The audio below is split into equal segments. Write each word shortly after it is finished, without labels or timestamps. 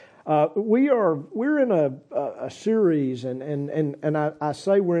We're in a series, and I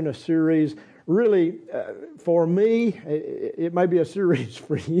say we're in a series. Really, for me, it may be a series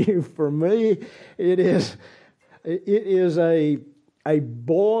for you. For me, it is a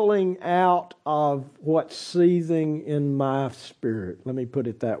boiling out of what's seething in my spirit. Let me put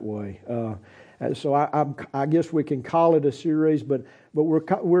it that way. So I guess we can call it a series, but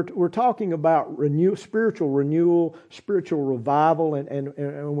we're talking about spiritual renewal, spiritual revival, and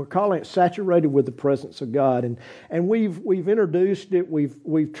we're calling it saturated with the presence of God. And we've introduced it.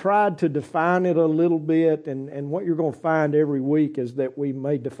 We've tried to define it a little bit, and what you're going to find every week is that we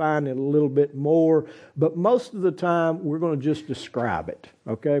may define it a little bit more, but most of the time we're going to just describe it,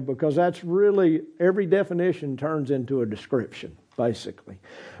 okay? Because that's really, every definition turns into a description, basically.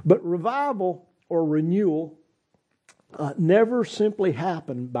 But revival or renewal never simply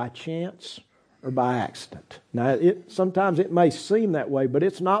happen by chance or by accident. Now, sometimes it may seem that way, but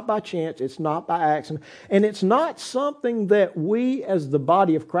it's not by chance, it's not by accident, and it's not something that we as the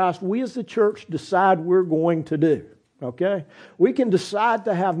body of Christ, we as the church decide we're going to do, okay? We can decide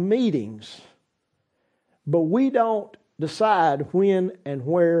to have meetings, but we don't decide when and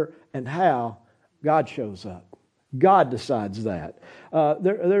where and how God shows up. God decides that.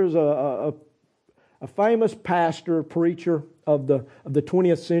 There's a famous pastor, preacher of the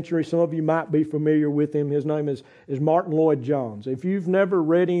 20th century. Some of you might be familiar with him. His name is Martin Lloyd-Jones. If you've never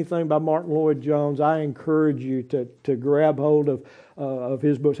read anything by Martin Lloyd-Jones, I encourage you to grab hold of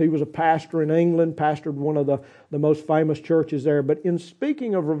his books. He was a pastor in England, pastored one of the most famous churches there. But in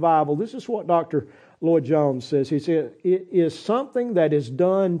speaking of revival, this is what Dr. Lloyd-Jones says. He said, it is something that is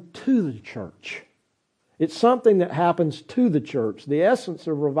done to the church. It's something that happens to the church. The essence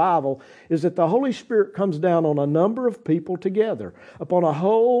of revival is that the Holy Spirit comes down on a number of people together, upon a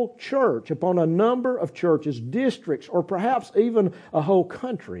whole church, upon a number of churches, districts, or perhaps even a whole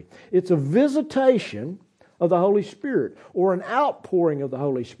country. It's a visitation of the Holy Spirit, or an outpouring of the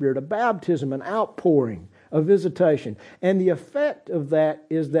Holy Spirit, a baptism, an outpouring, a visitation. And the effect of that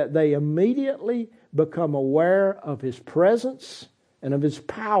is that they immediately become aware of His presence and of His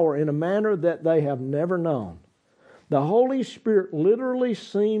power in a manner that they have never known. The Holy Spirit literally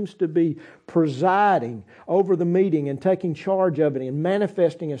seems to be presiding over the meeting and taking charge of it and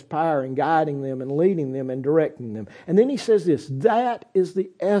manifesting His power and guiding them and leading them and directing them. And then he says this, that is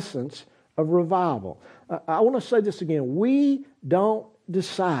the essence of revival. I want to say this again. We don't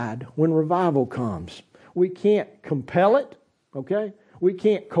decide when revival comes. We can't compel it, okay? We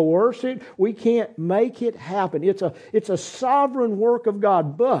can't coerce it. We can't make it happen. It's a sovereign work of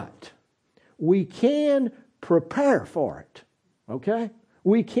God, but we can prepare for it. Okay?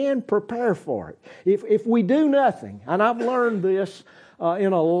 We can prepare for it. If we do nothing, and I've learned this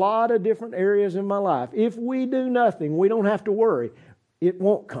in a lot of different areas in my life, if we do nothing, we don't have to worry. It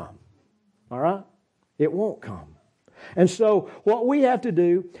won't come. All right? It won't come. And so what we have to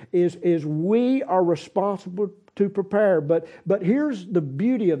do is we are responsible to prepare. But here's the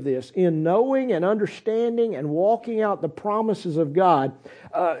beauty of this. In knowing and understanding and walking out the promises of God,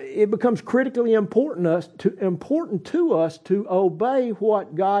 it becomes critically important to us to obey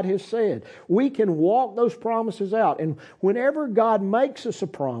what God has said. We can walk those promises out. And whenever God makes us a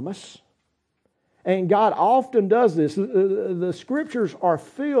promise, and God often does this, the Scriptures are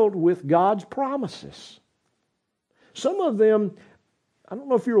filled with God's promises. Some of them, I don't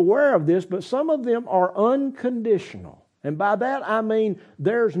know if you're aware of this, but some of them are unconditional. And by that I mean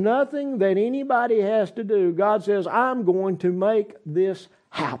there's nothing that anybody has to do. God says, I'm going to make this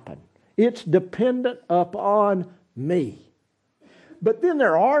happen. It's dependent upon me. But then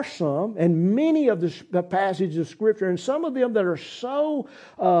there are some, and many of the passages of Scripture, and some of them that are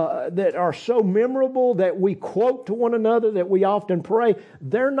so memorable that we quote to one another, that we often pray,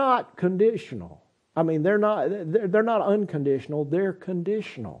 they're not conditional. I mean, they're not unconditional, they're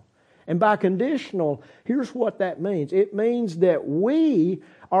conditional. And by conditional, here's what that means. It means that we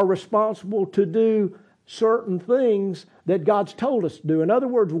are responsible to do certain things that God's told us to do. In other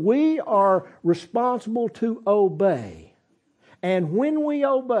words, we are responsible to obey. And when we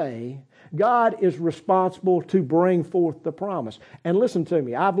obey, God is responsible to bring forth the promise. And listen to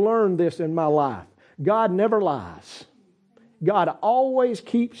me, I've learned this in my life. God never lies. God always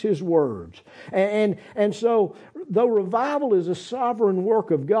keeps His words. And so, though revival is a sovereign work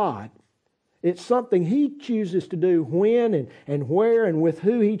of God, it's something He chooses to do when and where and with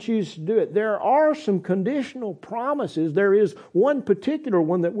who He chooses to do it. There are some conditional promises. There is one particular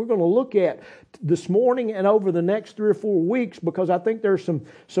one that we're going to look at this morning and over the next 3 or 4 weeks, because I think there's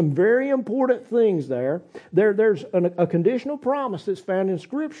some very important things there. There's a conditional promise that's found in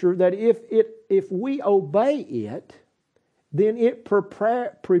Scripture that if we obey it, then it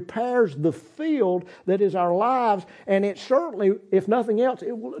prepares the field that is our lives, and it certainly, if nothing else,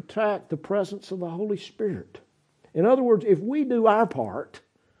 it will attract the presence of the Holy Spirit. In other words, if we do our part,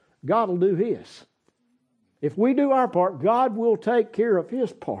 God will do His. If we do our part, God will take care of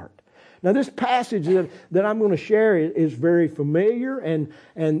His part. Now, this passage that I'm going to share is very familiar, and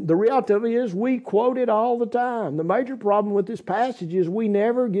the reality of it is we quote it all the time. The major problem with this passage is we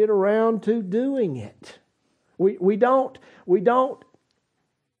never get around to doing it. We don't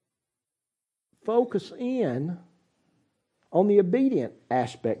focus in on the obedient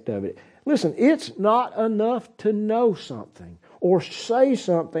aspect of it. Listen, it's not enough to know something or say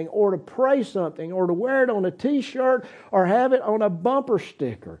something or to pray something or to wear it on a t-shirt or have it on a bumper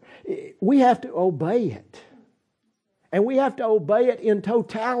sticker. We have to obey it. And we have to obey it in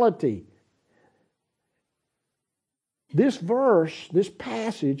totality. This verse, this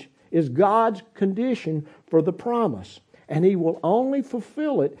passage, is God's condition for the promise. And He will only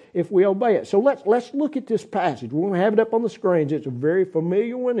fulfill it if we obey it. So let's look at this passage. We're going to have it up on the screens. It's a very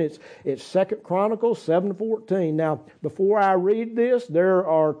familiar one. It's 2 Chronicles 7:14. Now, before I read this, there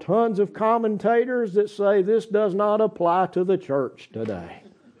are tons of commentators that say this does not apply to the church today.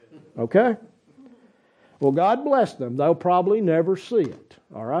 Okay? Well, God bless them. They'll probably never see it.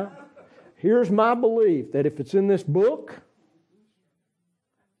 All right? Here's my belief, that if it's in this book,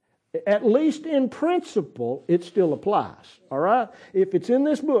 at least in principle, it still applies. All right? If it's in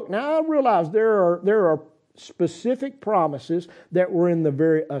this book. Now, I realize there are specific promises that were in the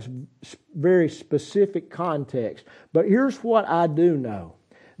very specific context. But here's what I do know.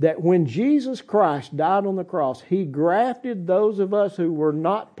 That when Jesus Christ died on the cross, He grafted those of us who were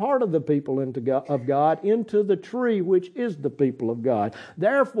not part of the people of God into the tree, which is the people of God.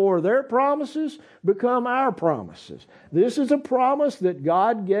 Therefore, their promises become our promises. This is a promise that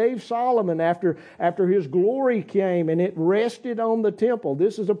God gave Solomon after his glory came and it rested on the temple.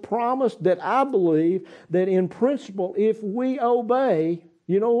 This is a promise that I believe that in principle, if we obey,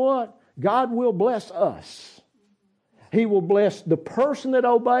 you know what? God will bless us. He will bless the person that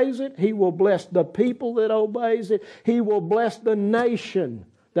obeys it. He will bless the people that obeys it. He will bless the nation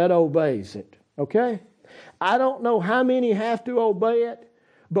that obeys it. Okay? I don't know how many have to obey it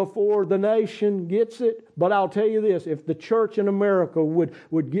before the nation gets it, but I'll tell you this, if the church in America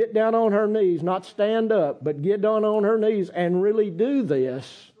would get down on her knees, not stand up, but get down on her knees and really do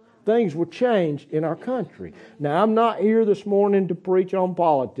this, things will change in our country. Now, I'm not here this morning to preach on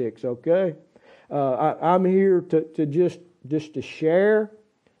politics, okay? I'm here to just to share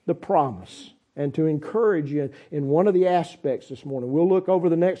the promise and to encourage you in one of the aspects this morning. We'll look over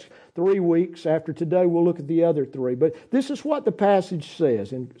the next 3 weeks. After today, we'll look at the other 3. But this is what the passage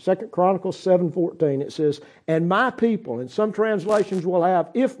says. In 2 Chronicles 7:14, it says, "And my people," and some translations will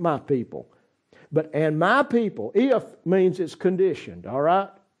have, "if my people." But "and my people," if means it's conditioned, all right?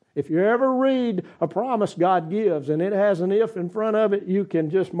 If you ever read a promise God gives and it has an if in front of it, you can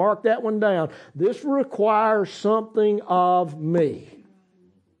just mark that one down. This requires something of me.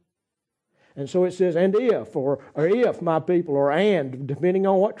 And so it says, "and if," or "if my people," or "and," depending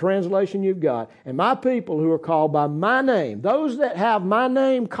on what translation you've got. "And my people who are called by my name," those that have my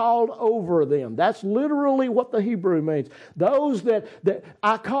name called over them. That's literally what the Hebrew means. Those that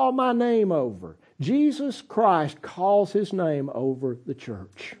I call my name over. Jesus Christ calls His name over the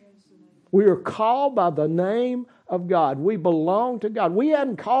church. We are called by the name of God. We belong to God. We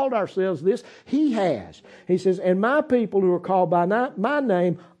hadn't called ourselves this. He has. He says, "And my people who are called by my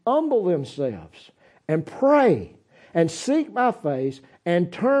name humble themselves and pray and seek my face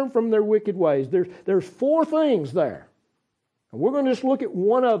and turn from their wicked ways." There's 4 things there. And we're going to just look at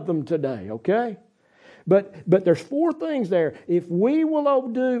one of them today, okay? But there's 4 things there. If we will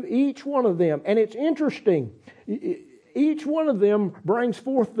do each one of them, and it's interesting, each one of them brings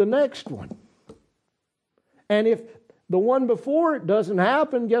forth the next one. And if the one before it doesn't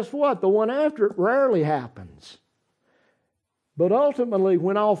happen, guess what? The one after it rarely happens. But ultimately,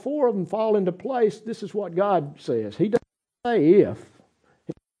 when all 4 of them fall into place, this is what God says. He doesn't say if,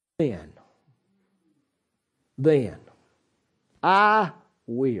 then. I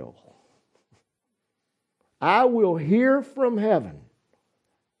will. I will hear from heaven.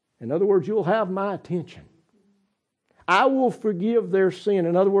 In other words, you'll have my attention. I will forgive their sin.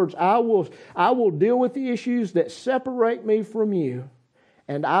 In other words, I will deal with the issues that separate me from you,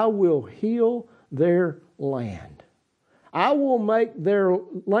 and I will heal their land. I will make their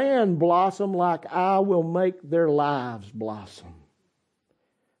land blossom like I will make their lives blossom.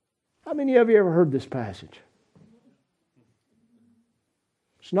 How many of you ever heard this passage?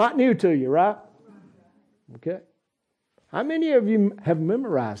 It's not new to you, right? Okay. How many of you have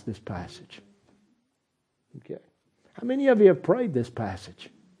memorized this passage? Okay. How many of you have prayed this passage?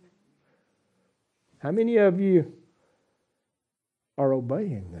 How many of you are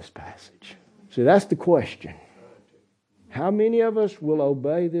obeying this passage? See, that's the question. How many of us will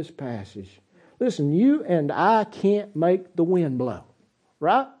obey this passage? Listen, you and I can't make the wind blow,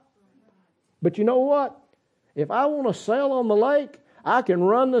 right? But you know what? If I want to sail on the lake, I can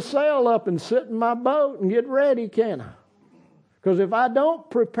run the sail up and sit in my boat and get ready, can I? Because if I don't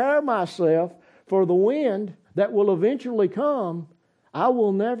prepare myself for the wind that will eventually come, I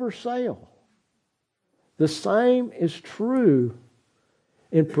will never sail. The same is true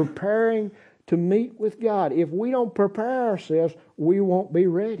in preparing to meet with God. If we don't prepare ourselves, we won't be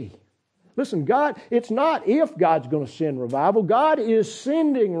ready. Listen, God, it's not if God's going to send revival. God is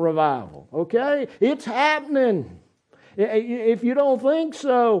sending revival, okay? It's happening. If you don't think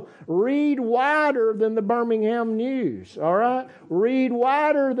so, read wider than the Birmingham News, all right? Read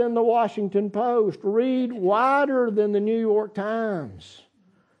wider than the Washington Post. Read wider than the New York Times.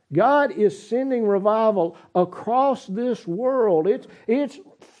 God is sending revival across this world. It's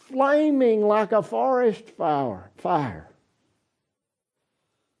flaming like a forest fire.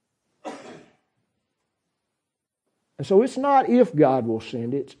 And so it's not if God will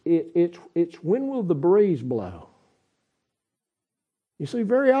send, it's when will the breeze blow. You see,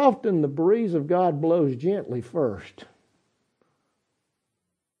 very often the breeze of God blows gently first.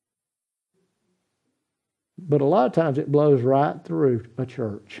 But a lot of times it blows right through a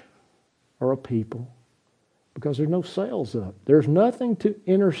church or a people because there's no sails up. There's nothing to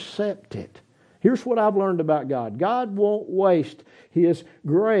intercept it. Here's what I've learned about God. God won't waste His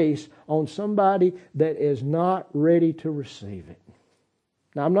grace on somebody that is not ready to receive it.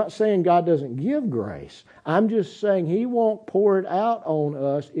 Now, I'm not saying God doesn't give grace. I'm just saying He won't pour it out on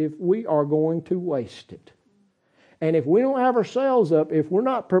us if we are going to waste it. And if we don't have our sails up, if we're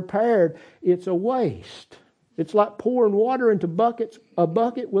not prepared, it's a waste. It's like pouring water into a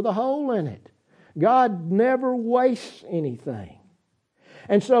bucket with a hole in it. God never wastes anything.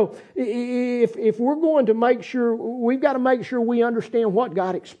 And so if we're going to make sure, we've got to make sure we understand what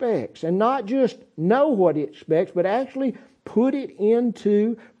God expects. And not just know what He expects, but actually put it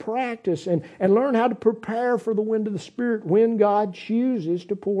into practice and learn how to prepare for the wind of the Spirit when God chooses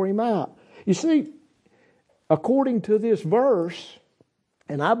to pour Him out. You see, according to this verse,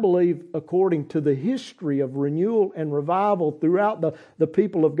 and I believe according to the history of renewal and revival throughout the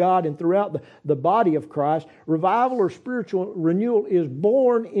people of God and throughout the body of Christ, revival or spiritual renewal is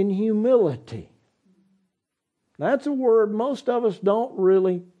born in humility. That's a word most of us don't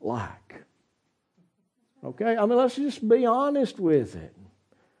really like. Okay? I mean, let's just be honest with it.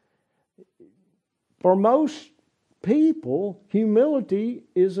 For most people, humility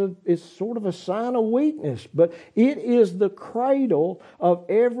is sort of a sign of weakness, but it is the cradle of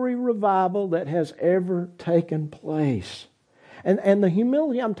every revival that has ever taken place. And the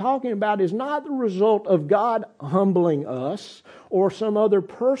humility I'm talking about is not the result of God humbling us or some other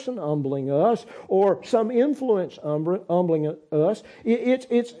person humbling us or some influence humbling us.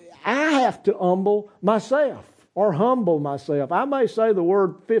 It's I have to humble myself. Or humble myself. I may say the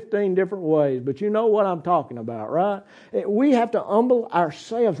word 15 different ways, but you know what I'm talking about, right? We have to humble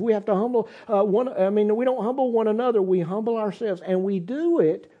ourselves. We have to humble we don't humble one another. We humble ourselves, and we do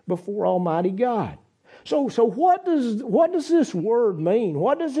it before Almighty God. So what does this word mean?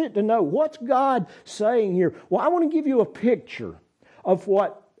 What does it denote? What's God saying here? Well, I want to give you a picture of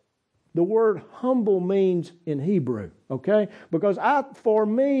what the word humble means in Hebrew, okay? Because for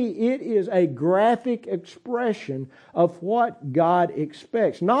me, it is a graphic expression of what God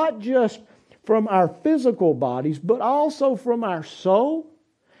expects. Not just from our physical bodies, but also from our soul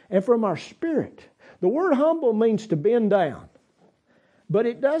and from our spirit. The word humble means to bend down. But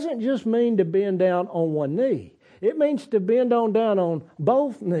it doesn't just mean to bend down on one knee. It means to bend down on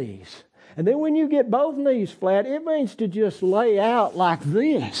both knees. And then when you get both knees flat, it means to just lay out like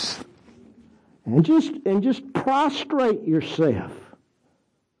this. And just prostrate yourself.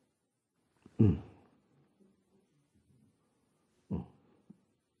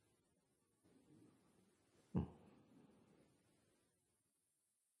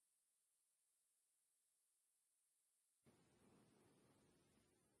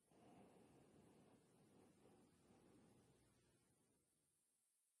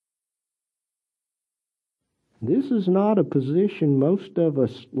 This is not a position most of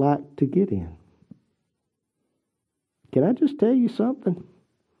us like to get in. Can I just tell you something?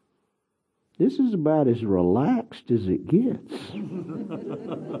 This is about as relaxed as it gets.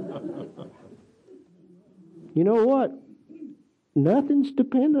 You know what? Nothing's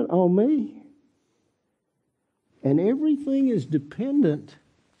dependent on me. And everything is dependent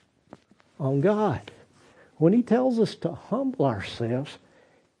on God. when He tells us to humble ourselves,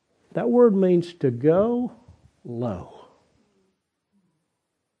 that word means to go low.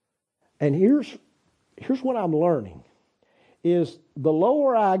 And here's what I'm learning, is the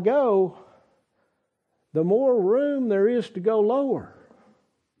lower I go, the more room there is to go lower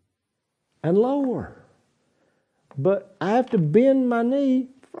and lower. But I have to bend my knee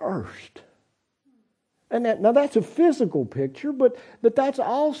first. And now that's a physical picture, but that's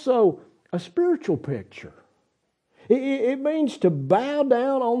also a spiritual picture. It means to bow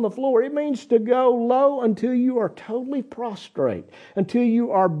down on the floor. It means to go low until you are totally prostrate, until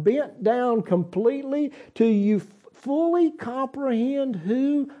you are bent down completely, till you fully comprehend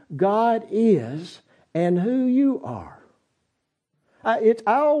who God is and who you are. I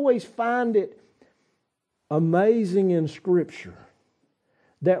always find it amazing in Scripture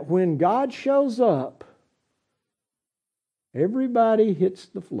that when God shows up, everybody hits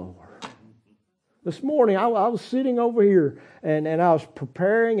the floor. This morning, I was sitting over here and I was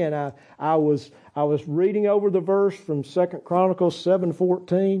preparing, and I was reading over the verse from 2 Chronicles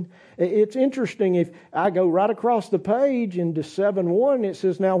 7:14. It's interesting, if I go right across the page into 7:1, it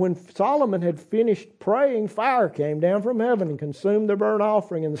says, "Now when Solomon had finished praying, fire came down from heaven and consumed the burnt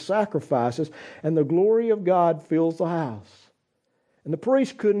offering and the sacrifices, and the glory of God fills the house. And the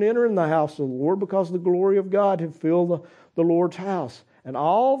priest couldn't enter in the house of the Lord because the glory of God had filled the Lord's house. And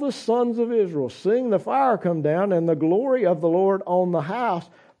all the sons of Israel, seeing the fire come down and the glory of the Lord on the house,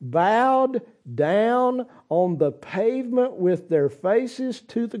 bowed down on the pavement with their faces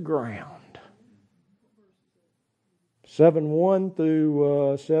to the ground." 7:1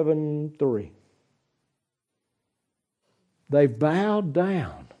 through 7:3. They bowed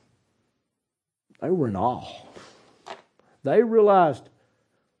down. They were in awe. They realized,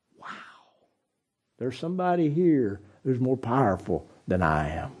 wow, there's somebody here who's more powerful than I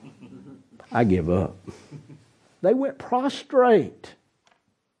am. I give up. They went prostrate.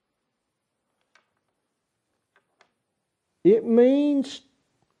 It means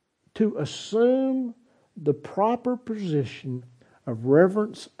to assume the proper position of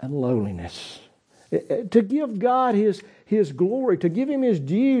reverence and lowliness. To give God His glory, to give Him His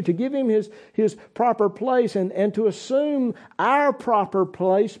due, to give Him His proper place, and to assume our proper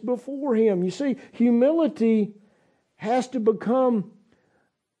place before Him. You see, humility has to become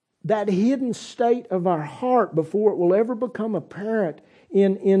that hidden state of our heart before it will ever become apparent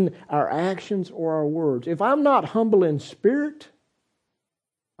in our actions or our words. If I'm not humble in spirit,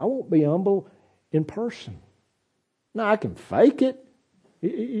 I won't be humble in person. Now, I can fake it.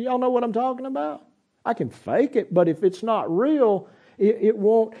 Y'all know what I'm talking about? I can fake it, but if it's not real, it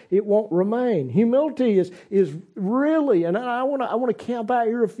won't remain. Humility is really, and I want to camp out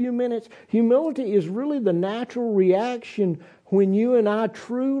here a few minutes. Humility is really the natural reaction when you and I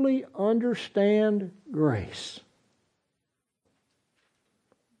truly understand grace.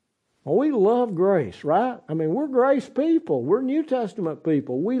 Well, we love grace, right? I mean, we're grace people. We're New Testament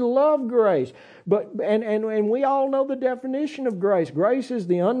people. We love grace. And we all know the definition of grace. Grace is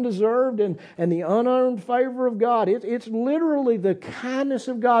the undeserved and the unearned favor of God. It's literally the kindness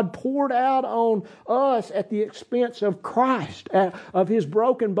of God poured out on us at the expense of Christ, of His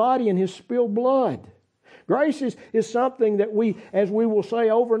broken body and His spilled blood. Grace is something that we, as we will say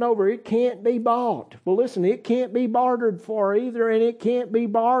over and over, it can't be bought. Well, listen, it can't be bartered for either, and it can't be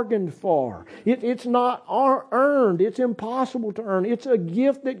bargained for. It's not earned. It's impossible to earn. It's a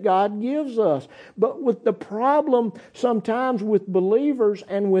gift that God gives us. But with the problem sometimes with believers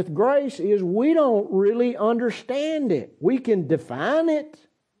and with grace is we don't really understand it. We can define it.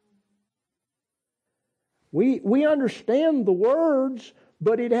 We understand the words,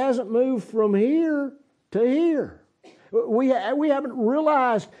 but it hasn't moved from here to here. We haven't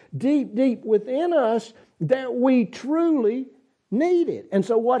realized deep within us that we truly need it. And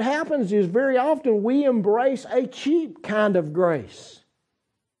so what happens is very often we embrace a cheap kind of grace.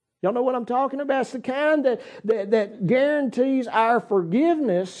 Y'all know what I'm talking about? It's the kind that guarantees our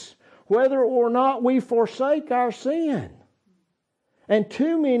forgiveness whether or not we forsake our sin. And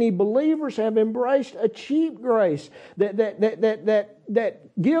too many believers have embraced a cheap grace that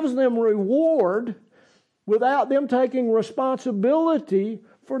gives them reward without them taking responsibility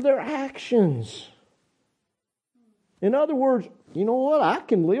for their actions. In other words, you know what? I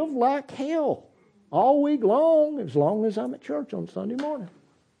can live like hell all week long as I'm at church on Sunday morning.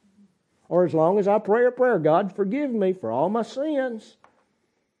 Or as long as I pray a prayer, God forgive me for all my sins.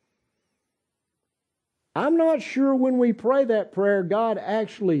 I'm not sure when we pray that prayer, God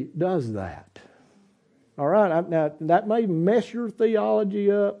actually does that. All right, now that may mess your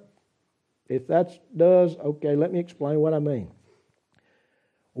theology up. If that does, okay, let me explain what I mean.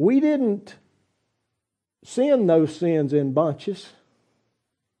 We didn't send those sins in bunches.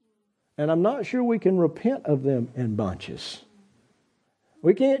 And I'm not sure we can repent of them in bunches.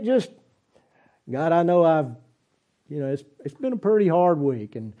 We can't just, God, I know it's been a pretty hard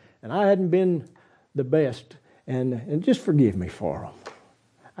week and I hadn't been the best and just forgive me for them.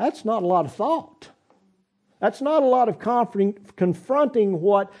 That's not a lot of thought. That's not a lot of confronting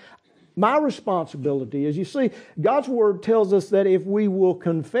what my responsibility is. You see, God's Word tells us that if we will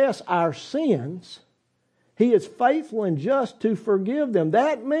confess our sins, He is faithful and just to forgive them.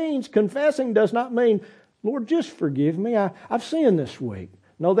 That means, confessing does not mean, Lord, just forgive me. I've sinned this week.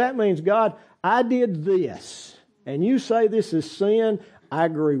 No, that means, God, I did this. And you say this is sin. I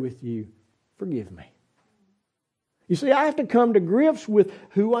agree with you. Forgive me. You see, I have to come to grips with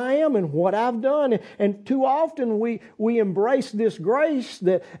who I am and what I've done. And too often we embrace this grace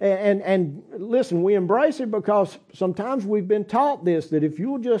that, and listen, we embrace it because sometimes we've been taught this, that if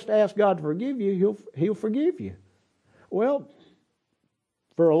you'll just ask God to forgive you, He'll forgive you. Well,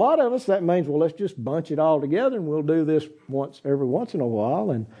 for a lot of us, that means, well, let's just bunch it all together and we'll do this every once in a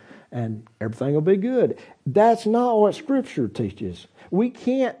while and everything will be good. That's not what Scripture teaches. We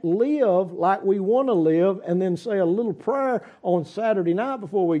can't live like we want to live and then say a little prayer on Saturday night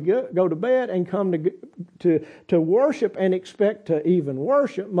before we go to bed and come to worship and expect to even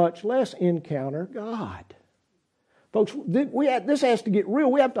worship, much less encounter God. Folks, this has to get real.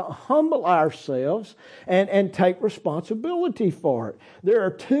 We have to humble ourselves and take responsibility for it. There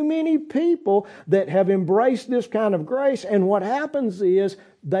are too many people that have embraced this kind of grace, and what happens is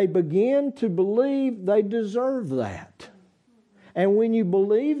they begin to believe they deserve that. And when you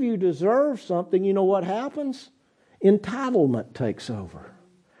believe you deserve something, you know what happens? Entitlement takes over.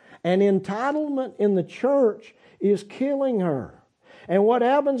 And entitlement in the church is killing her. And what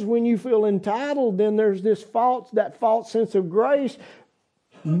happens when you feel entitled, then there's that false sense of grace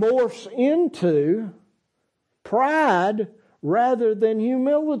morphs into pride rather than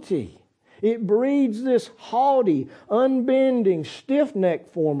humility. It breeds this haughty, unbending,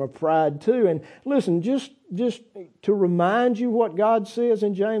 stiff-necked form of pride too. And listen, just to remind you what God says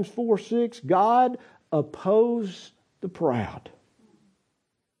in James 4:6, God opposes the proud,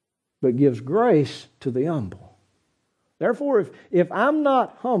 but gives grace to the humble. Therefore, if I'm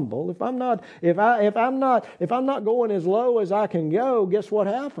not humble, if I'm not going as low as I can go, guess what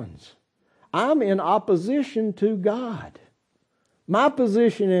happens? I'm in opposition to God. My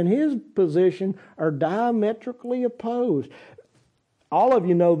position and His position are diametrically opposed. All of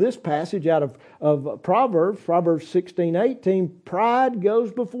you know this passage out of Proverbs 16:18. Pride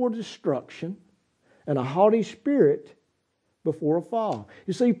goes before destruction, and a haughty spirit before a fall.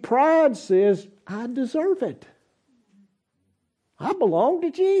 You see, pride says, I deserve it. I belong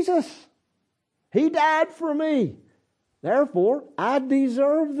to Jesus. He died for me. Therefore, I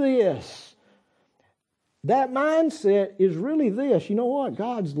deserve this. That mindset is really this. You know what?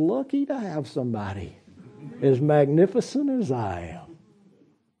 God's lucky to have somebody as magnificent as I am.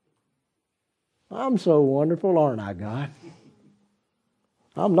 I'm so wonderful, aren't I, God?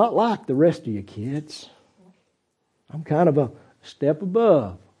 I'm not like the rest of you kids. I'm kind of a step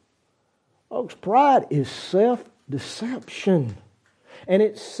above. Folks, pride is self-deception. And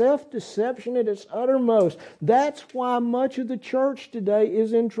it's self-deception at its uttermost. That's why much of the church today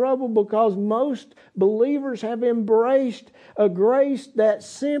is in trouble, because most believers have embraced a grace that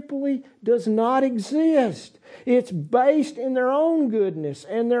simply does not exist. It's based in their own goodness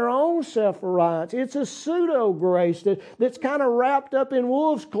and their own self-reliance. It's a pseudo-grace that's kind of wrapped up in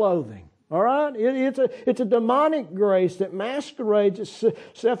wolf's clothing. All right? It's a demonic grace that masquerades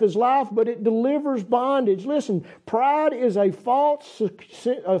itself as life, but it delivers bondage. Listen, pride is a false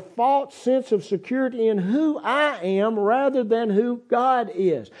sense of security in who I am rather than who God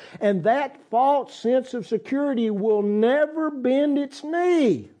is. And that false sense of security will never bend its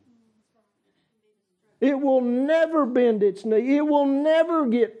knee. It will never bend its knee. It will never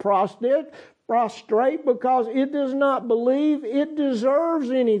get prostrate because it does not believe it deserves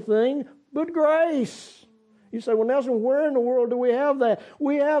anything but grace. You say, well, Nelson, where in the world do we have that?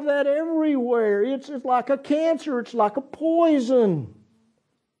 We have that everywhere. It's like a cancer. It's like a poison.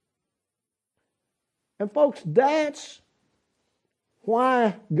 And folks, that's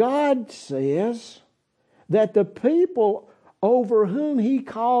why God says that the people over whom He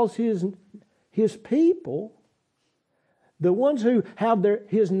calls His people, the ones who have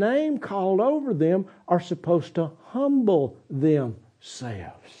His name called over them, are supposed to humble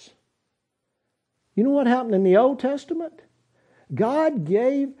themselves. You know what happened in the Old Testament? God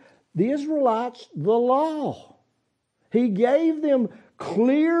gave the Israelites the law. He gave them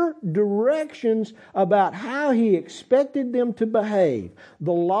clear directions about how He expected them to behave.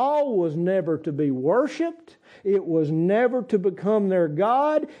 The law was never to be worshiped. It was never to become their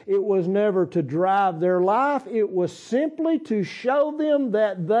God. It was never to drive their life. It was simply to show them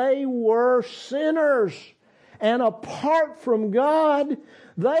that they were sinners. And apart from God,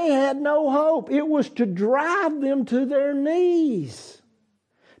 they had no hope. It was to drive them to their knees.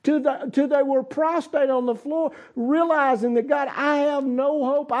 Till they were prostrate on the floor, realizing that, God, I have no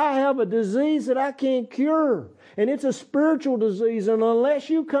hope. I have a disease that I can't cure. And it's a spiritual disease. And unless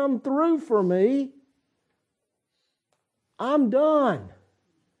you come through for me, I'm done.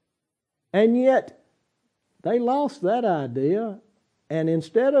 And yet, they lost that idea. And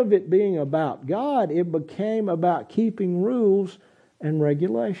instead of it being about God, it became about keeping rules and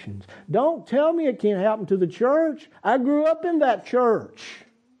regulations. Don't tell me it can't happen to the church. I grew up in that church.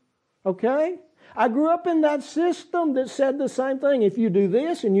 Okay? I grew up in that system that said the same thing. If you do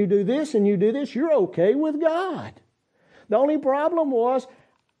this and you do this and you do this, you're okay with God. The only problem was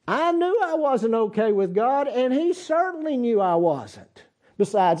I knew I wasn't okay with God, and He certainly knew I wasn't.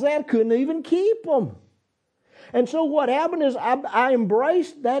 Besides that, I couldn't even keep them. And so what happened is I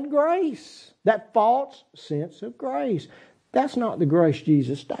embraced that grace, that false sense of grace. That's not the grace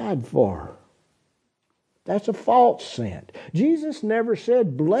Jesus died for. That's a false sense. Jesus never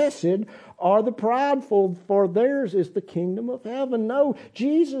said, blessed are the prideful, for theirs is the kingdom of heaven. No,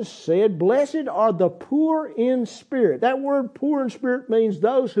 Jesus said, blessed are the poor in spirit. That word poor in spirit means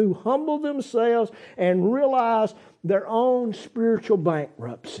those who humble themselves and realize their own spiritual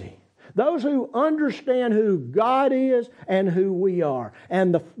bankruptcy. Those who understand who God is and who we are,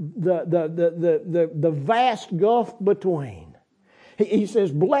 and the vast gulf between. He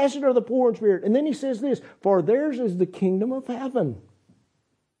says, blessed are the poor in spirit. And then he says this, for theirs is the kingdom of heaven.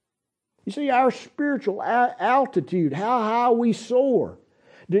 You see, our spiritual altitude, how high we soar,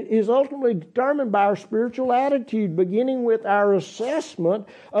 is ultimately determined by our spiritual attitude, beginning with our assessment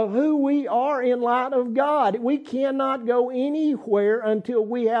of who we are in light of God. We cannot go anywhere until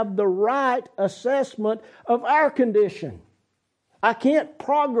we have the right assessment of our condition. I can't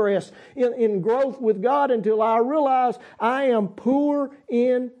progress in growth with God until I realize I am poor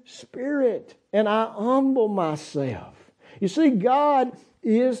in spirit and I humble myself. You see, God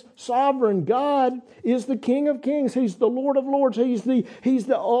is sovereign. God is the King of Kings. He's the Lord of Lords. He's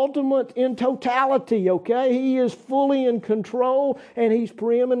the ultimate in totality, okay? He is fully in control and He's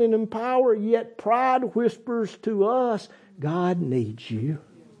preeminent in power, yet pride whispers to us, God needs you.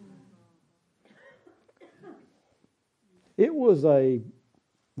 It was a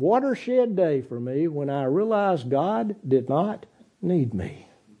watershed day for me when I realized God did not need me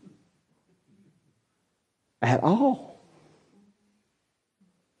at all.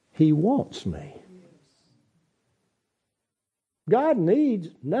 He wants me. God needs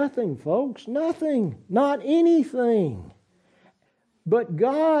nothing, folks. Nothing. Not anything. But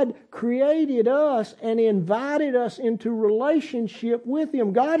God created us and invited us into relationship with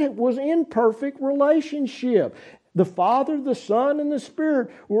Him. God was in perfect relationship. The Father, the Son, and the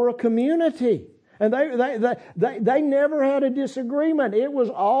Spirit were a community. And they never had a disagreement. It was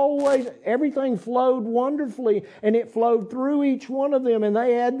always, everything flowed wonderfully, and it flowed through each one of them, and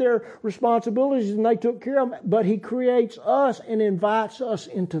they had their responsibilities, and they took care of them. But He creates us and invites us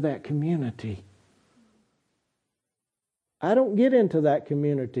into that community. I don't get into that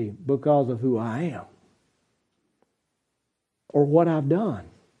community because of who I am or what I've done.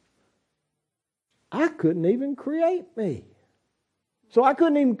 I couldn't even create me. So I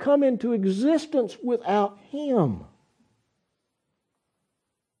couldn't even come into existence without Him.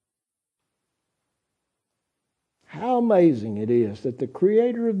 How amazing it is that the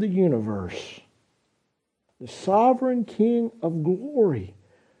Creator of the universe, the sovereign King of glory,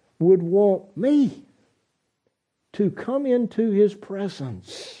 would want me to come into His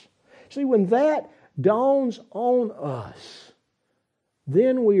presence. See, when that dawns on us,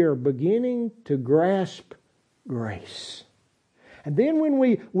 then we are beginning to grasp grace. And then when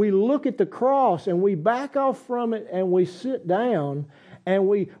we look at the cross and we back off from it and we sit down and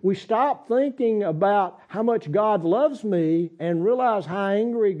we stop thinking about how much God loves me and realize how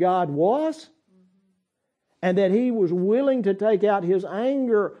angry God was, and that He was willing to take out His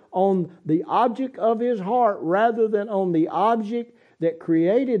anger on the object of His heart rather than on the object that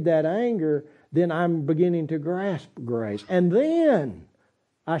created that anger, then I'm beginning to grasp grace. And then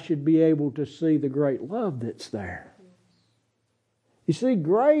I should be able to see the great love that's there. You see,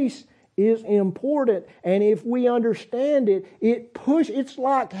 grace is important, and if we understand it, it's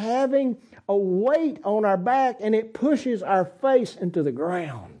like having a weight on our back, and it pushes our face into the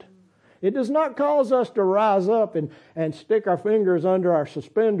ground. It does not cause us to rise up and stick our fingers under our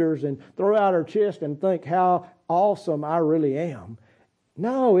suspenders and throw out our chest and think how awesome I really am.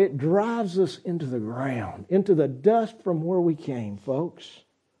 No, it drives us into the ground, into the dust from where we came, folks.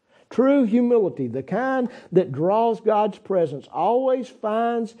 True humility, the kind that draws God's presence, always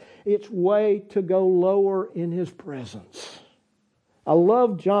finds its way to go lower in His presence. I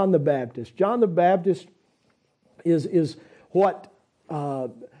love John the Baptist. John the Baptist is what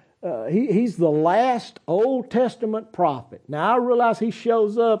he's the last Old Testament prophet. Now I realize he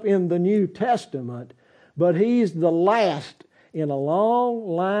shows up in the New Testament, but he's the last in a long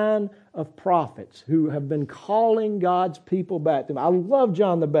line of prophets who have been calling God's people back to Him. I love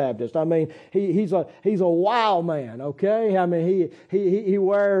John the Baptist. I mean, he's a wild man. Okay, I mean he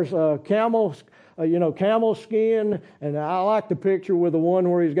wears camel skin, and I like the picture with the one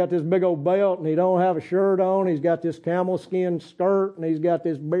where he's got this big old belt and he don't have a shirt on. He's got this camel skin skirt and he's got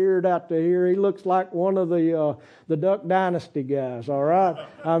this beard out to here. He looks like one of the Duck Dynasty guys. All right,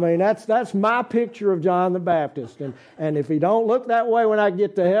 I mean that's my picture of John the Baptist. And if he don't look that way when I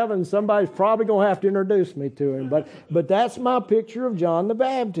get to heaven, somebody's probably going to have to introduce me to him. But that's my picture of John the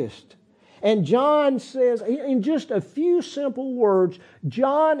Baptist. And John says, in just a few simple words,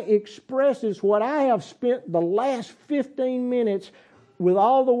 John expresses what I have spent the last 15 minutes with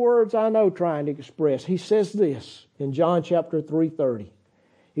all the words I know trying to express. He says this in John chapter 3:30.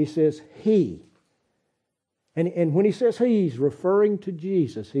 He says, He. And when he says He, he's referring to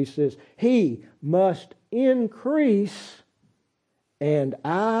Jesus. He says, He must increase and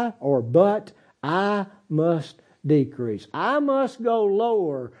I must decrease. I must go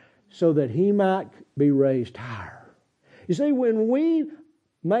lower so that He might be raised higher. You see, when we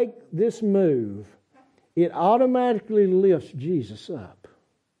make this move, it automatically lifts Jesus up.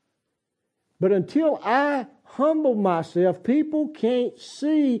 But until I humble myself, people can't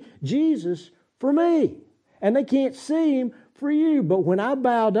see Jesus for me. And they can't see Him for you. But when I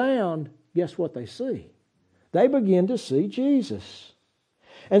bow down, guess what they see? They begin to see Jesus.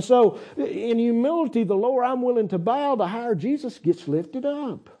 And so, in humility, the lower I'm willing to bow, the higher Jesus gets lifted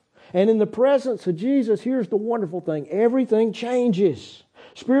up. And in the presence of Jesus, here's the wonderful thing. Everything changes.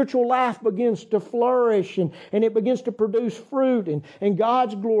 Spiritual life begins to flourish and it begins to produce fruit and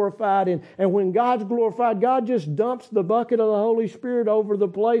God's glorified. And when God's glorified, God just dumps the bucket of the Holy Spirit over the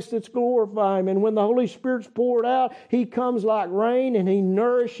place that's glorifying Him. And when the Holy Spirit's poured out, He comes like rain and He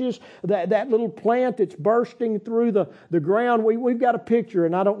nourishes that little plant that's bursting through the ground. We've got a picture,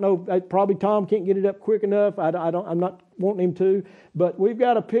 and I don't know, probably Tom can't get it up quick enough. I'm not wanting him to, but we've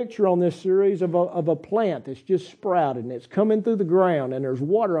got a picture on this series of a plant that's just sprouted and it's coming through the ground and there's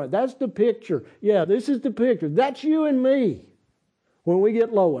water on it. That's the picture. Yeah, this is the picture. That's you and me when we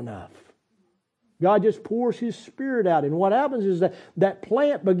get low enough. God just pours His Spirit out, and what happens is that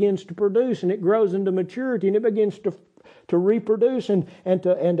plant begins to produce and it grows into maturity and it begins to reproduce and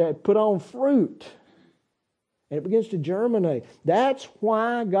to put on fruit. And it begins to germinate. That's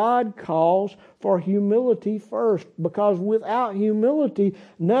why God calls for humility first. Because without humility,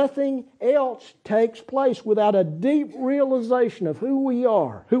 nothing else takes place. Without a deep realization of who we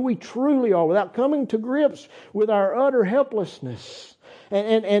are, who we truly are, without coming to grips with our utter helplessness.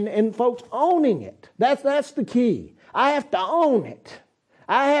 And folks, owning it. That's the key. I have to own it.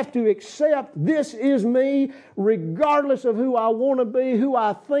 I have to accept this is me, regardless of who I want to be, who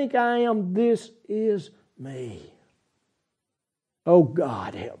I think I am. This is me. Oh,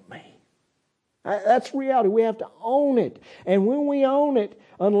 God, help me. That's reality. We have to own it. And when we own it,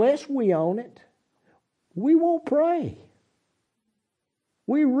 unless we own it, we won't pray.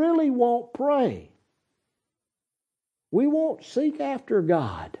 We really won't pray. We won't seek after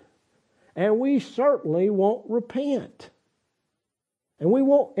God. And we certainly won't repent. And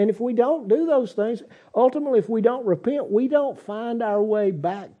if we don't do those things, ultimately if we don't repent, we don't find our way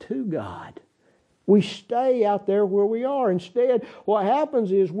back to God. We stay out there where we are. Instead, what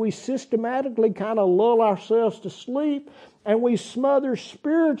happens is we systematically kind of lull ourselves to sleep and we smother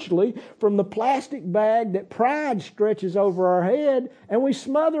spiritually from the plastic bag that pride stretches over our head, and we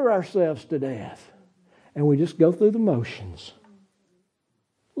smother ourselves to death. And we just go through the motions.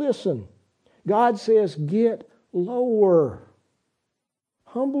 Listen, God says, get lower.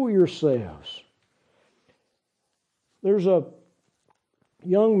 Humble yourselves. There's a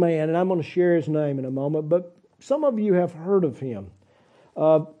young man, and I'm going to share his name in a moment, but some of you have heard of him.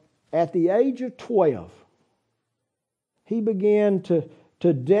 At the age of 12, he began to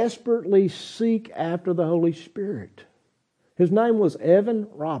desperately seek after the Holy Spirit. His name was Evan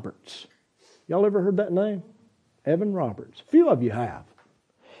Roberts. Y'all ever heard that name? Evan Roberts. A few of you have.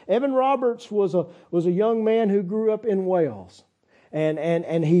 Evan Roberts was a young man who grew up in Wales.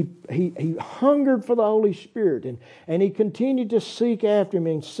 And he hungered for the Holy Spirit, and he continued to seek after Him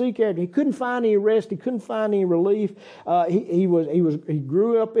and seek after Him. He couldn't find any rest. He couldn't find any relief. He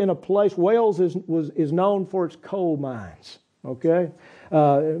grew up in a place. Wales is known for its coal mines. Okay,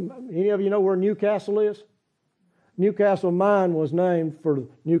 any of you know where Newcastle is? Newcastle Mine was named for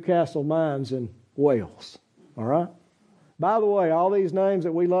Newcastle Mines in Wales. All right. By the way, all these names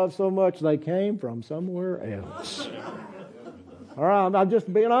that we love so much, they came from somewhere else. All right, I'm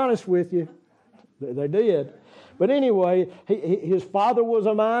just being honest with you. They did. But anyway, his father was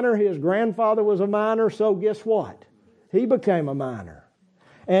a miner. His grandfather was a miner. So guess what? He became a miner.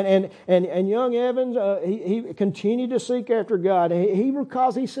 And young Evans, he continued to seek after God.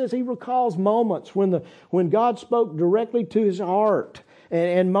 He says he recalls moments when God spoke directly to his heart.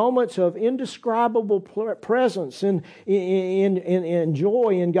 And moments of indescribable presence and joy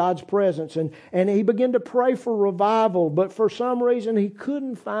in God's presence. And he began to pray for revival, but for some reason he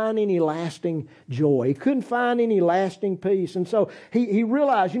couldn't find any lasting joy. He couldn't find any lasting peace. And so he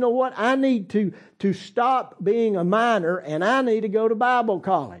realized, you know what, I need to stop being a miner and I need to go to Bible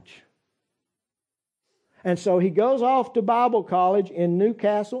college. And so he goes off to Bible college in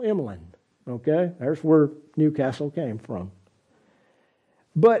Newcastle, England. Okay, there's where Newcastle came from.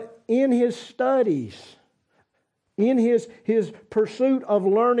 But in his studies, in his pursuit of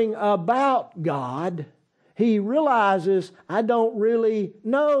learning about God, he realizes, I don't really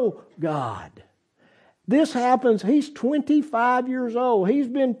know God. This happens, he's 25 years old. He's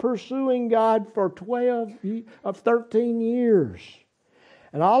been pursuing God for 13 years.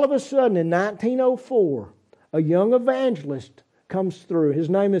 And all of a sudden, in 1904, a young evangelist comes through. His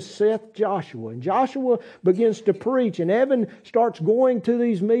name is Seth Joshua. And Joshua begins to preach, and Evan starts going to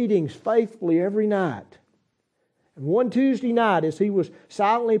these meetings faithfully every night. And one Tuesday night, as he was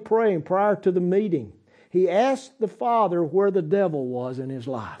silently praying prior to the meeting, he asked the Father where the devil was in his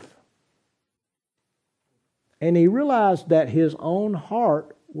life. And he realized that his own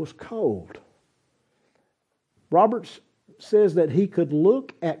heart was cold. Roberts says that he could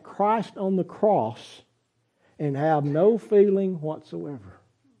look at Christ on the cross and have no feeling whatsoever.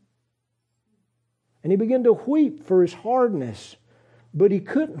 And he began to weep for his hardness, but he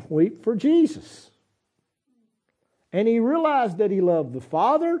couldn't weep for Jesus. And he realized that he loved the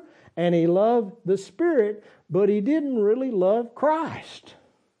Father and he loved the Spirit, but he didn't really love Christ.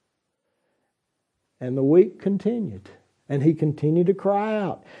 And the week continued, and he continued to cry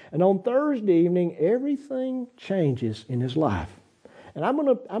out. And on Thursday evening, everything changes in his life. And I'm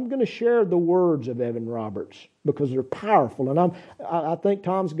going to share the words of Evan Roberts because they're powerful. And I think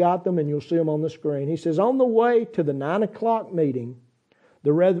Tom's got them, and you'll see them on the screen. He says, on the way to the 9 o'clock meeting,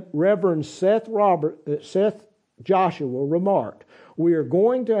 the Reverend Seth Joshua remarked, "We are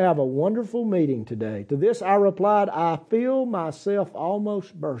going to have a wonderful meeting today." To this I replied, "I feel myself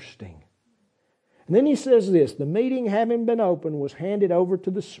almost bursting." And then he says this, "The meeting having been opened was handed over to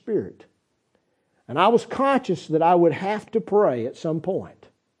the Spirit. And I was conscious that I would have to pray at some point.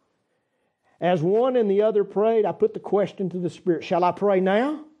 As one and the other prayed, I put the question to the Spirit, 'Shall I pray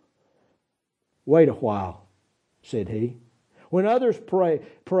now?' 'Wait a while,' said He. When others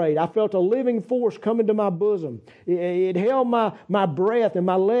prayed, I felt a living force come into my bosom. It held my breath and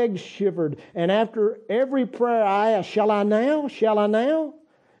my legs shivered. And after every prayer I asked, 'Shall I now? Shall I now?'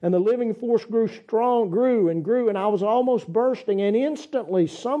 And the living force grew and grew, and I was almost bursting. And instantly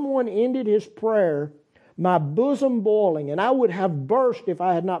someone ended his prayer, my bosom boiling, and I would have burst if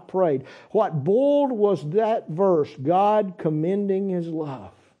I had not prayed. What boiled was that verse, God commending His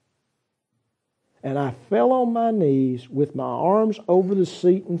love. And I fell on my knees with my arms over the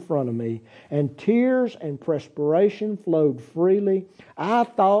seat in front of me, and tears and perspiration flowed freely. I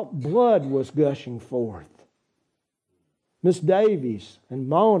thought blood was gushing forth. Miss Davies and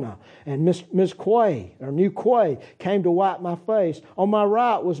Mona and Miss Quay, or New Quay, came to wipe my face. On my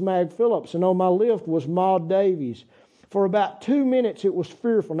right was Mag Phillips, and on my left was Maud Davies. For about 2 minutes it was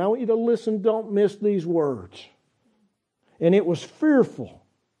fearful. Now I want you to listen, don't miss these words. And it was fearful.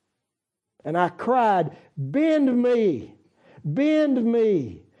 And I cried, "Bend me, bend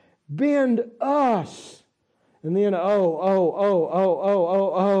me, bend us." And then, oh.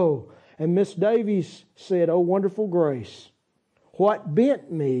 And Miss Davies said, "Oh, wonderful grace. What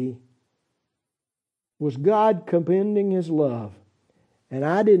bent me was God commending His love, and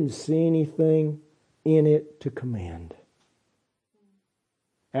I didn't see anything in it to commend."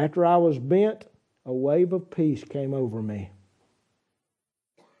 After I was bent, a wave of peace came over me.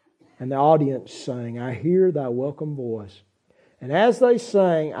 And the audience sang, "I hear thy welcome voice." And as they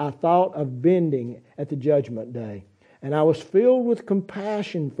sang, I thought of bending at the judgment day. And I was filled with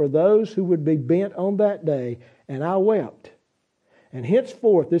compassion for those who would be bent on that day, and I wept. And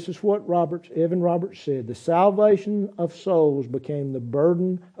henceforth, this is what Evan Roberts said, the salvation of souls became the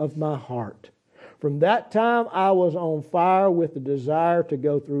burden of my heart. From that time, I was on fire with the desire to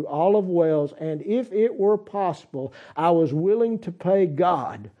go through all of Wales, and if it were possible, I was willing to pay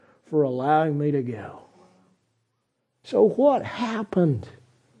God for allowing me to go. So what happened?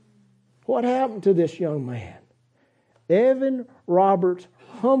 What happened to this young man? Evan Roberts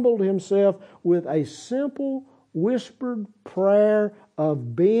humbled himself with a simple whispered prayer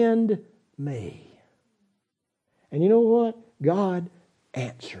of bend me. And you know what? God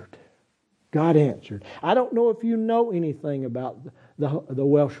answered. God answered. I don't know if you know anything about the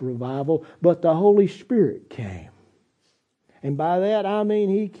Welsh revival, but the Holy Spirit came. And by that I mean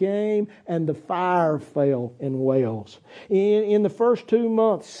He came and the fire fell in Wales. In the first 2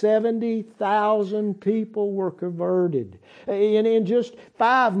 months, 70,000 people were converted. In just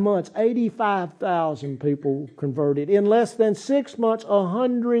 5 months, 85,000 people converted. In less than 6 months,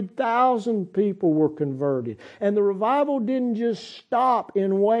 100,000 people were converted. And the revival didn't just stop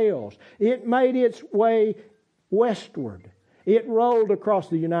in Wales. It made its way westward. It rolled across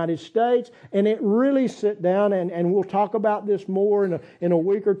the United States, and it really sit down, and we'll talk about this more in a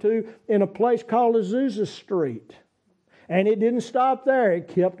week or two, in a place called Azusa Street. And it didn't stop there. It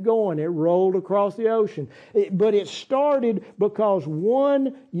kept going. It rolled across the ocean. But it started because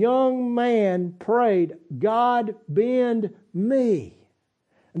one young man prayed, God, bend me.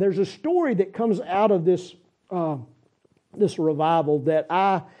 And there's a story that comes out of this revival that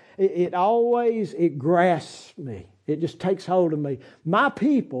it grasps me. It just takes hold of me. My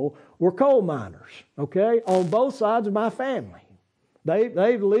people were coal miners, okay, on both sides of my family.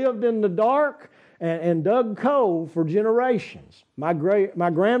 They've lived in the dark and dug coal for generations. My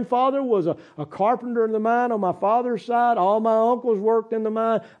grandfather was a carpenter in the mine on my father's side. All my uncles worked in the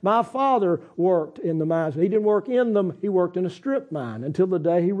mine. My father worked in the mines. He didn't work in them. He worked in a strip mine until the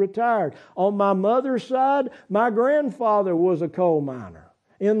day he retired. On my mother's side, my grandfather was a coal miner.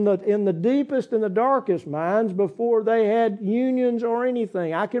 In the deepest and the darkest mines before they had unions or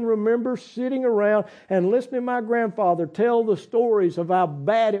anything. I can remember sitting around and listening to my grandfather tell the stories of how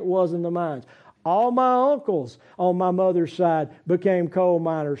bad it was in the mines. All my uncles on my mother's side became coal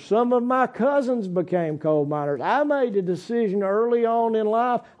miners. Some of my cousins became coal miners. I made a decision early on in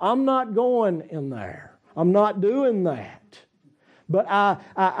life, I'm not going in there. I'm not doing that. But I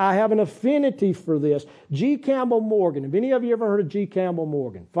have an affinity for this. G. Campbell Morgan. Have any of you ever heard of G. Campbell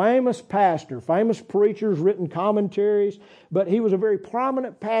Morgan? Famous pastor, famous preachers, written commentaries. But he was a very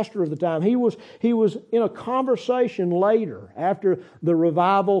prominent pastor of the time. He was in a conversation later, after the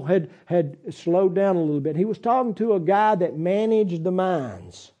revival had slowed down a little bit. He was talking to a guy that managed the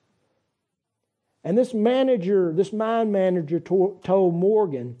mines. And this mine manager told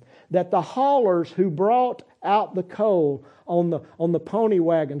Morgan that the haulers who brought out the coal on the pony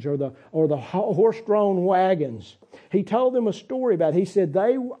wagons or the horse-drawn wagons, he told them a story about it. He said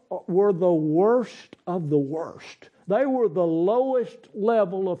they were the worst of the worst. They were the lowest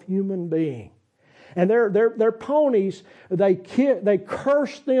level of human being. And their ponies, they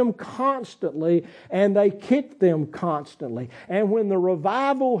cursed them constantly and they kicked them constantly. And when the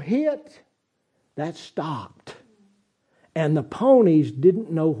revival hit, that stopped. And the ponies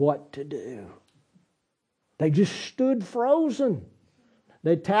didn't know what to do. They just stood frozen.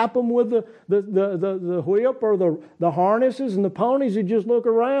 They'd tap them with the whip or the harnesses, and the ponies would just look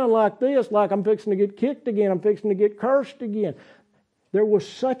around like this, like I'm fixing to get kicked again, I'm fixing to get cursed again. There was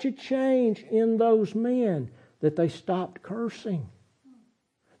such a change in those men that they stopped cursing.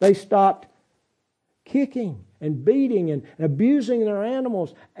 They stopped kicking and beating and abusing their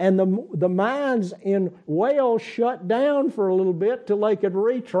animals. And the mines in Wales shut down for a little bit till they could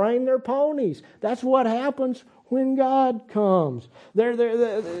retrain their ponies. That's what happens when God comes.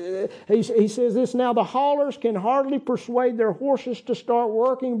 He says this, now the haulers can hardly persuade their horses to start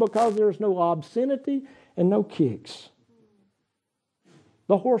working because there's no obscenity and no kicks.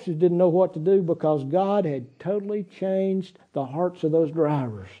 The horses didn't know what to do because God had totally changed the hearts of those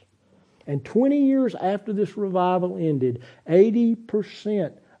drivers. And 20 years after this revival ended,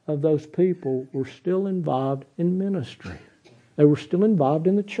 80% of those people were still involved in ministry. They were still involved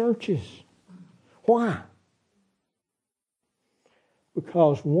in the churches. Why?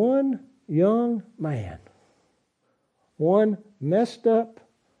 Because one young man, one messed up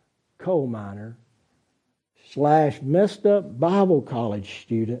coal miner / messed up Bible college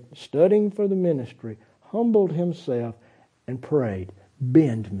student studying for the ministry, humbled himself and prayed,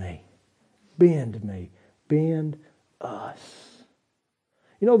 bend me. Bend me. Bend us.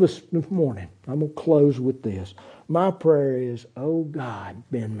 You know, this morning, I'm going to close with this. My prayer is, oh God,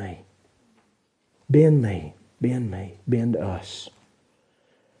 bend me. Bend me. Bend me. Bend us.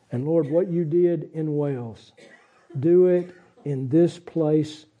 And Lord, what you did in Wales, do it in this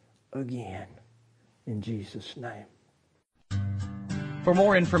place again. In Jesus' name. For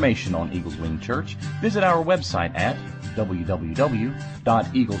more information on Eagles Wing Church, visit our website at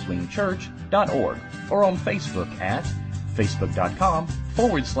www.eagleswingchurch.org or on Facebook at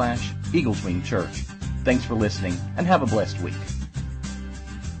facebook.com/Eagles Wing Church. Thanks for listening and have a blessed week.